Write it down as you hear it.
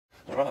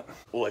Alright,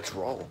 let's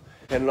roll.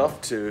 Heading off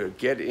to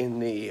get in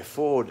the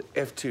Ford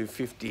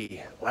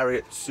F-250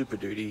 Lariat Super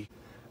Duty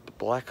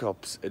Black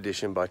Ops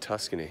Edition by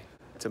Tuscany.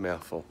 It's a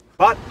mouthful.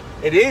 But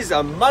it is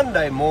a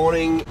Monday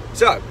morning,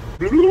 so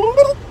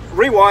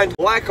rewind.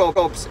 Black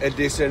Ops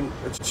Edition.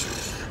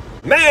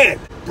 Man,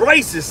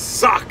 braces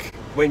suck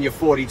when you're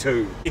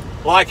 42.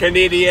 Like an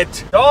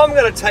idiot. So I'm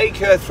gonna take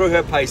her through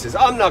her paces.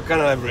 I'm not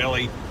gonna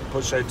really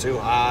push her too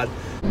hard.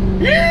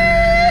 Yeah!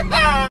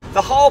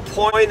 The whole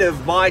point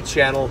of my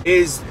channel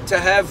is to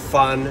have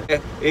fun.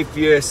 If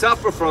you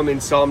suffer from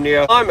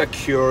insomnia, I'm a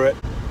curate.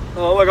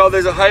 Oh my god,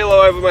 there's a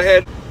halo over my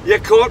head. You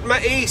caught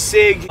my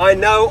e-cig. I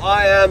know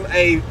I am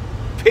a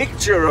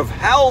picture of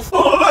health.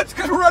 Oh, let's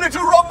get ready to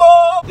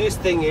rumble! This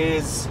thing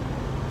is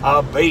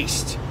a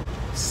beast.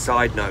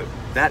 Side note,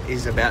 that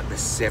is about the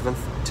 7th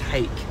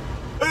take.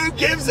 Who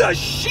gives a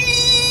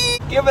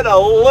shit? Give it a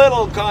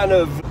little kind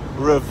of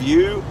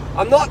review.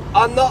 I'm not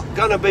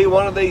gonna be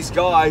one of these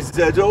guys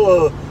that,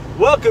 oh,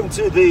 welcome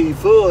to the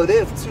Ford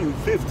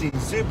F-250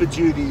 Super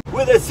Duty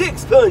with a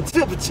 6-point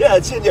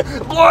supercharge in you.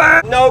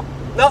 Nope,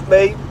 not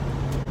me.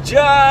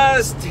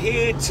 Just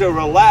here to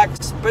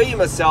relax, be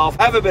myself,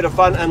 have a bit of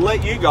fun, and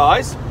let you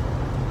guys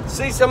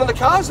see some of the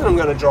cars that I'm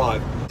gonna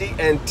drive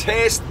and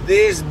test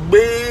this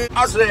big.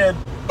 I said,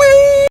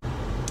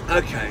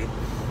 okay.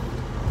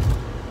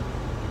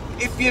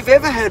 If you've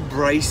ever had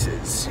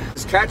braces,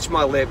 just catch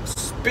my lips,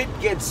 spit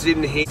gets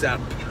in here, it's a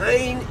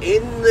pain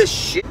in the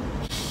shit.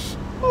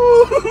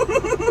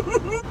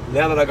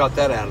 Now that I got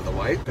that out of the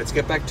way, let's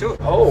get back to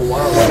it. Oh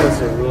wow, that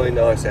is a really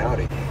nice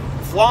Audi.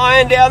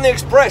 Flying down the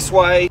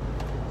expressway.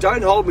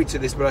 Don't hold me to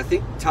this, but I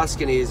think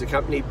Tuscany is a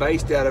company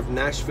based out of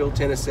Nashville,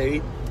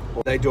 Tennessee.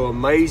 They do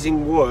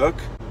amazing work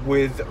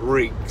with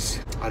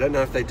rigs. I don't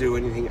know if they do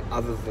anything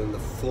other than the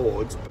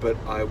Fords, but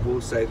I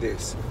will say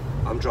this,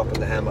 I'm dropping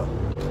the hammer.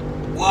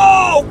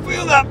 Whoa,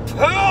 feel that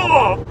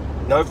power!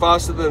 No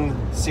faster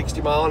than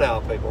 60 mile an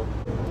hour, people.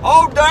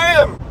 Oh,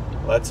 damn!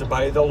 Let's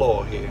obey the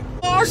law here.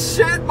 Oh,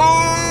 shit,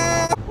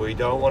 boy! We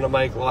don't want to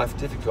make life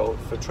difficult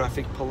for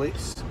traffic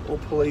police or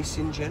police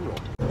in general.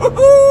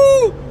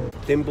 Woohoo!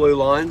 Thin blue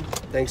line,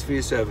 thanks for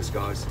your service,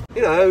 guys.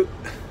 You know,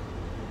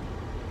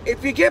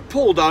 if you get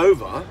pulled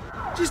over,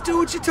 just do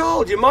what you're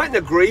told. You mightn't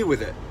agree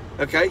with it,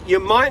 okay? You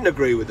mightn't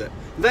agree with it.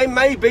 They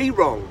may be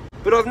wrong.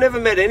 But I've never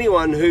met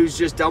anyone who's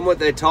just done what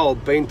they're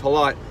told, been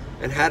polite,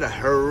 and had a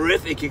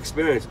horrific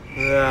experience.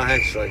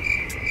 Actually,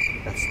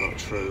 that's not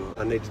true.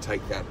 I need to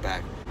take that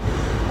back.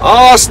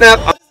 Oh,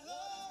 snap!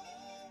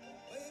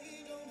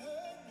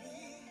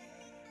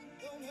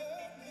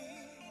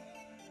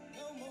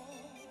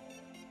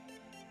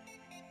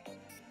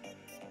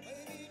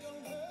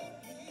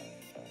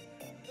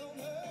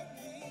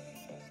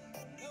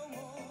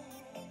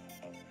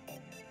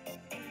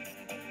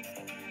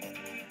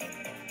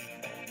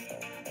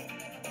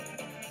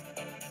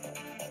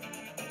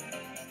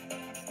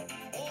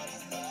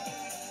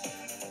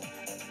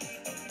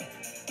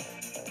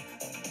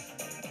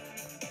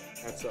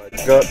 Outside.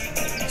 Got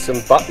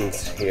some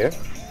buttons here.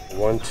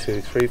 1,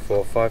 2, 3,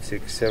 4, 5,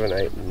 6, 7,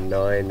 8,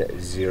 9,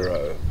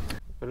 0.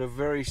 But a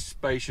very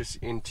spacious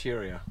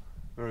interior.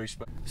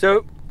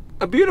 So,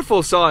 a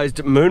beautiful sized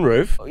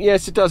moonroof.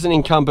 Yes, it doesn't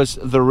encompass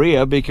the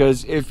rear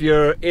because if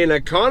you're in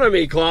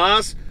economy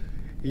class,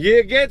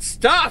 you get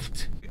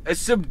stuffed. A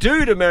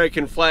subdued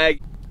American flag.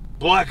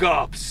 Black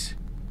Ops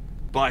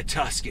by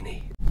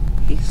Tuscany.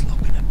 He's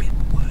looking a bit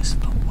worse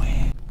for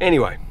wear.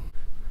 Anyway,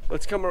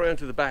 let's come around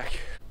to the back.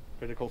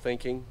 Critical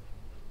thinking,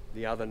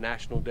 the other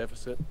national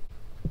deficit.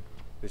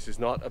 This is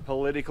not a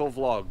political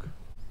vlog.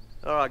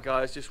 All right,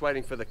 guys, just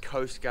waiting for the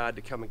Coast Guard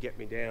to come and get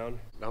me down.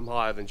 I'm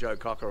higher than Joe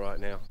Cocker right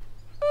now.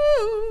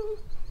 Woo!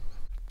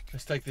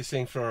 Let's take this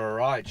thing for a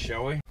ride,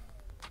 shall we?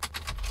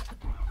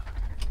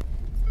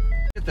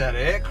 Get that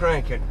air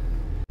cranking.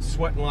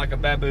 Sweating like a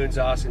baboon's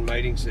ass in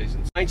mating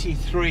season.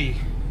 93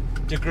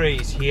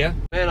 degrees here.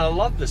 Man, I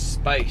love the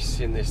space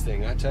in this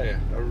thing, I tell you.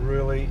 I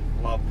really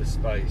love the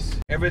space.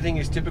 Everything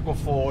is typical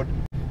Ford,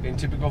 in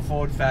typical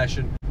Ford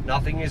fashion.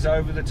 Nothing is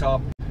over the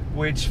top,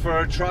 which for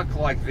a truck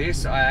like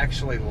this, I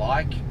actually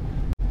like.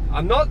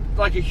 I'm not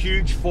like a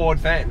huge Ford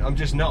fan, I'm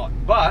just not.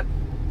 But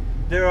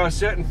there are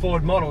certain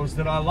Ford models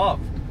that I love.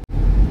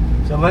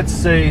 So let's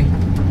see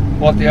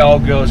what the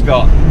old girl's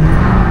got.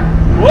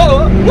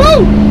 Whoa,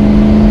 whoa!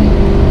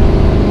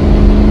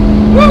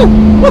 Woo!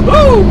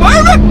 Woohoo!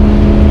 Baby!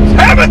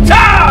 Hammer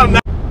time!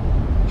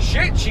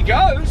 Shit, she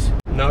goes.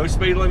 No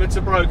speed limits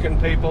are broken,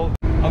 people.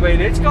 I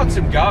mean, it's got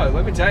some go,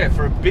 let me tell you,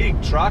 for a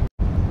big truck.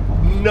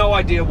 No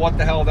idea what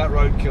the hell that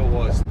roadkill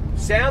was.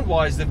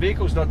 Sound-wise, the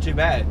vehicle's not too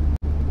bad.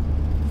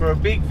 For a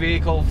big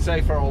vehicle,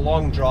 say for a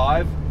long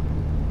drive,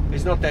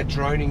 there's not that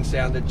droning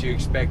sound that you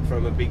expect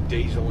from a big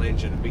diesel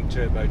engine, a big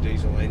turbo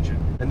diesel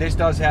engine. And this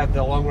does have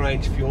the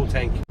long-range fuel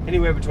tank,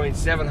 anywhere between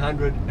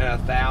 700 and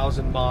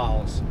 1,000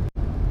 miles.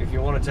 If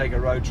you want to take a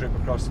road trip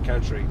across the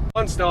country.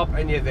 One stop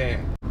and you're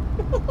there.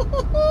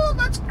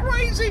 That's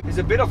crazy. There's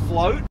a bit of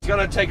float. It's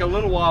going to take a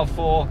little while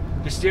for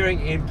the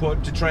steering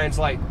input to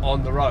translate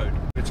on the road.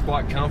 It's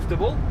quite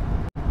comfortable.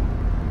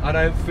 I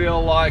don't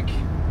feel like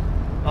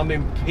I'm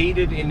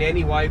impeded in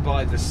any way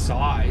by the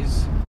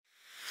size.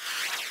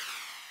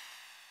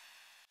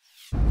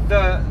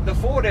 The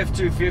Ford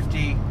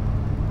F-250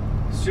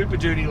 Super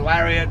Duty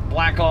Lariat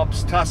Black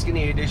Ops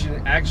Tuscany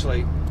edition,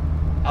 actually,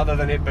 other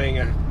than it being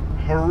a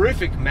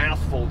horrific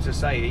mouthful to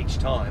say each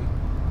time,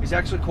 is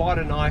actually quite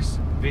a nice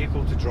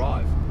vehicle to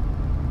drive.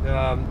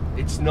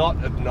 It's not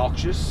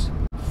obnoxious.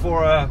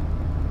 For a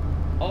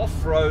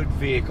off-road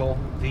vehicle,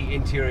 the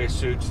interior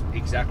suits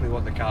exactly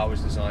what the car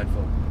was designed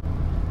for.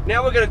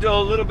 Now we're going to do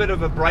a little bit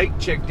of a brake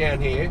check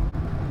down here.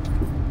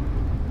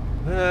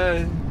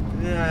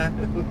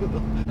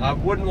 I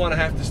wouldn't want to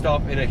have to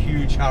stop in a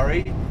huge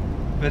hurry,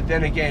 but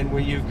then again,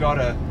 when you've got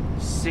a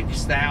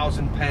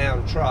 6,000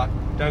 pound truck,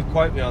 don't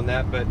quote me on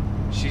that, but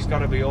she's got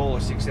to be all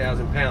of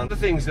 6,000 pounds. The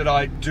things that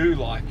I do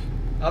like,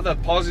 other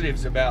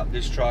positives about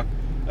this truck,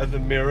 are the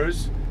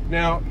mirrors.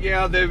 Now,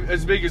 yeah, they're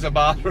as big as a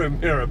bathroom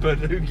mirror, but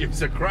who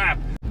gives a crap?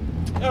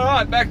 All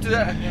right, back to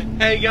that.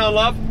 How you going,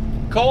 love?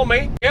 Call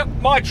me. Yep,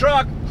 my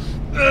truck.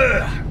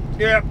 Ugh.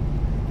 Yep,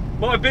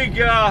 my big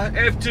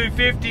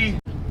F-250.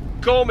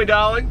 Call me,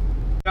 darling.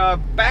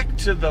 Back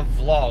to the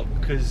vlog,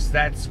 because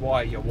that's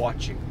why you're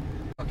watching.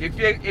 Look, if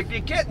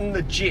you're getting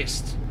the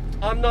gist,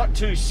 I'm not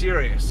too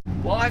serious.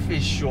 Life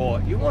is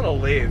short. You want to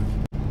live.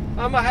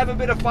 I'm gonna have a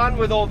bit of fun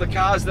with all the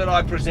cars that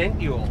I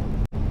present you all.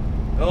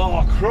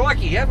 Oh,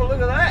 crikey, have a look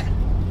at that.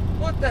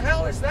 What the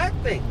hell is that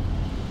thing?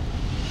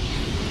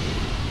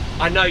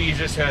 I know you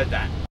just heard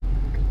that.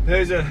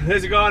 There's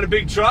a guy in a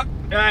big truck.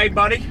 Hey,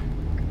 buddy.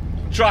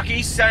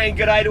 Truckies saying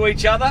g'day to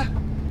each other.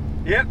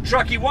 Yep,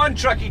 truckie 1,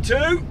 truckie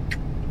 2.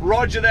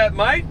 Roger that,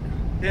 mate.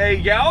 How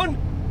you going?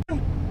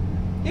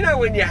 You know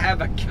when you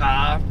have a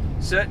car,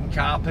 certain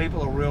car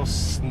people are real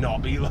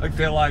snobby. Like,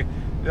 they're like,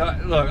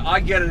 look, I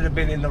get it a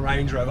bit in the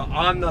Range Rover.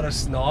 I'm not a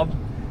snob,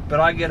 but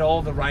I get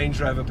all the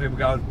Range Rover people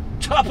going,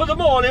 top of the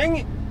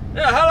morning.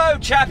 Hello,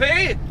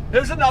 chappie.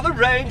 There's another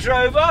Range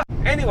Rover.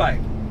 Anyway,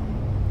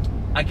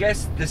 I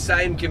guess the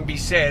same can be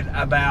said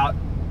about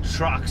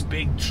trucks,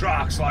 big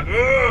trucks. Like,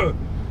 ugh,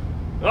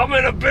 I'm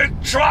in a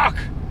big truck.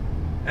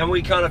 And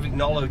we kind of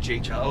acknowledge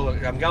each other. Oh,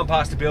 look, I'm going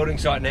past the building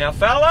site now.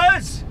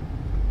 Fellas!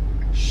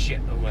 Shit,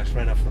 I almost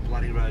ran off the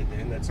bloody road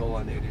then. That's all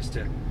I need is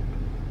to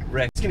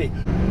wreck.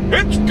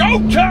 It's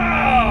go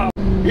time!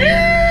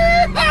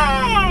 Yeah!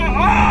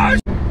 Oh,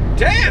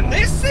 damn,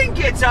 this thing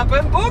gets up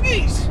in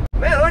boogies.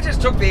 Man, I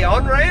just took the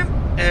on-ramp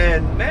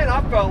and man,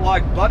 I felt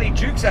like bloody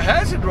Dukes of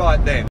Hazzard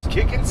right then.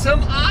 Kicking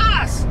some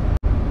ass.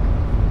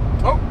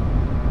 Oh.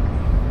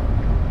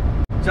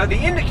 So the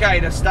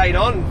indicator stayed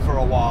on for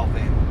a while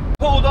then.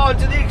 Pulled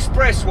onto the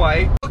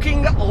expressway,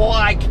 looking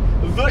like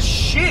the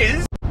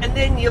shiz, and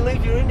then you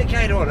leave your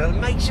indicator on and it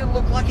makes you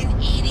look like an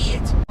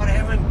idiot. God,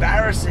 how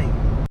embarrassing.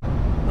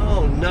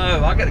 Oh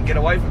no, I gotta get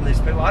away from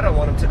these people. I don't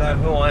want them to know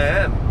who I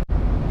am.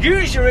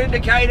 Use your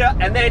indicator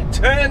and then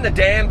turn the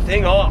damn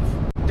thing off.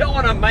 Don't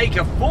want to make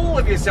a fool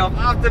of yourself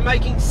after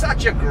making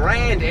such a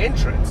grand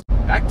entrance.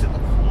 Back to the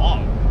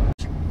vlog.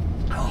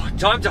 Oh,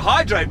 time to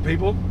hydrate,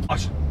 people.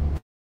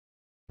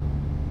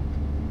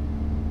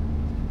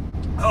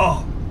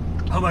 Oh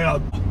my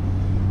God.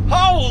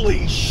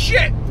 Holy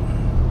shit.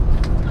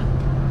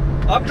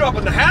 I'm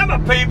dropping the hammer,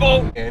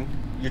 people. And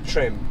your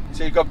trim.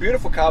 So you've got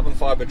beautiful carbon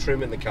fiber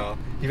trim in the car.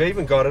 You've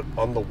even got it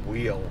on the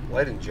wheel.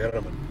 Ladies and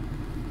gentlemen,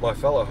 my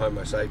fellow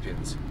Homo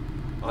sapiens,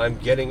 I'm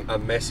getting a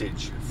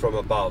message from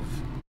above.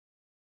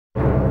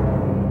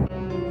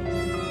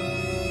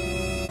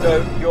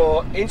 So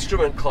your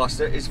instrument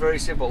cluster is very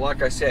simple.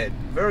 Like I said,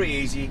 very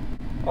easy.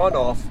 On,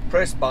 off,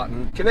 press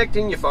button,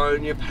 connecting your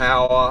phone, your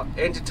power,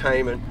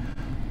 entertainment.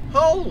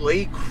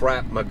 Holy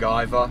crap,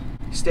 MacGyver.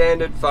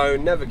 Standard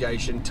phone,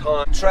 navigation,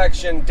 time,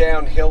 traction,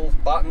 downhill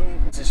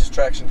button. This is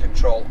traction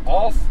control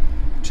off.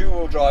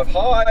 2-wheel drive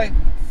high,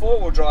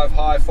 4-wheel drive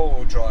high,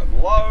 4-wheel drive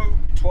low.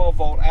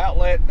 12-volt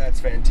outlet, that's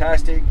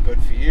fantastic,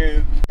 good for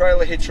you.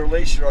 Trailer hitch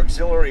release, your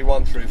auxiliary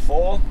 1 through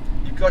 4.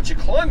 You've got your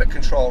climate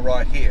control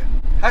right here.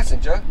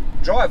 Passenger,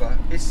 driver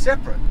is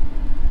separate.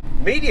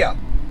 Media.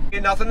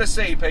 Nothing to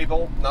see,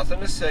 people, nothing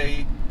to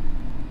see.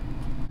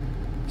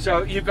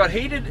 So you've got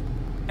heated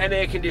and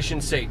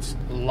air-conditioned seats.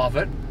 Love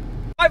it.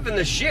 Driving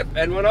the ship,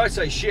 and when I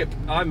say ship,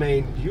 I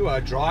mean you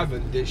are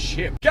driving this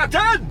ship.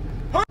 Captain!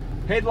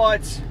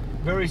 Headlights,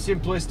 very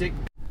simplistic.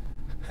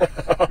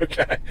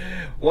 Okay,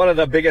 one of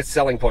the biggest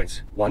selling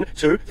points. 1,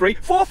 2, 3,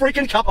 4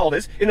 freaking cup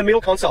holders in the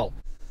middle console.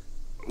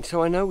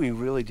 So I know we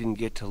really didn't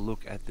get to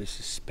look at the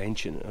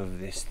suspension of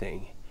this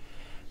thing,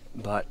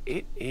 but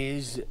it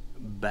is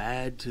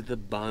bad to the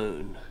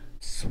bone.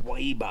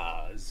 Sway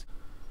bars.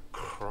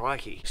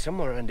 Crikey.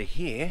 Somewhere under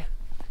here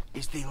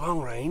is the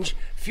long range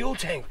fuel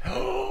tank.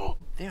 Oh,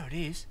 there it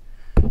is.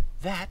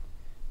 That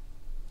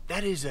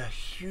is a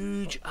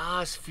huge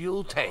ass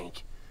fuel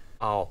tank.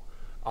 Oh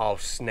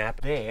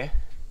snap. There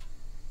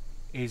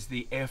is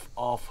the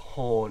F-off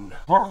horn.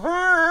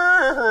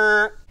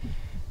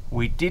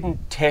 We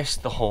didn't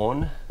test the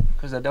horn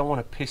because I don't want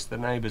to piss the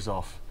neighbors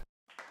off.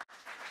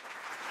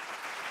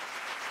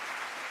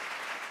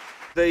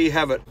 There you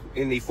have it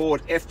in the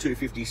Ford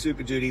F-250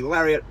 Super Duty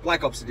Lariat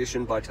Black Ops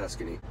Edition by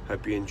Tuscany.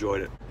 Hope you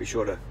enjoyed it. Be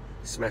sure to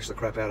smash the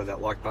crap out of that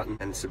like button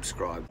and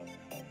subscribe.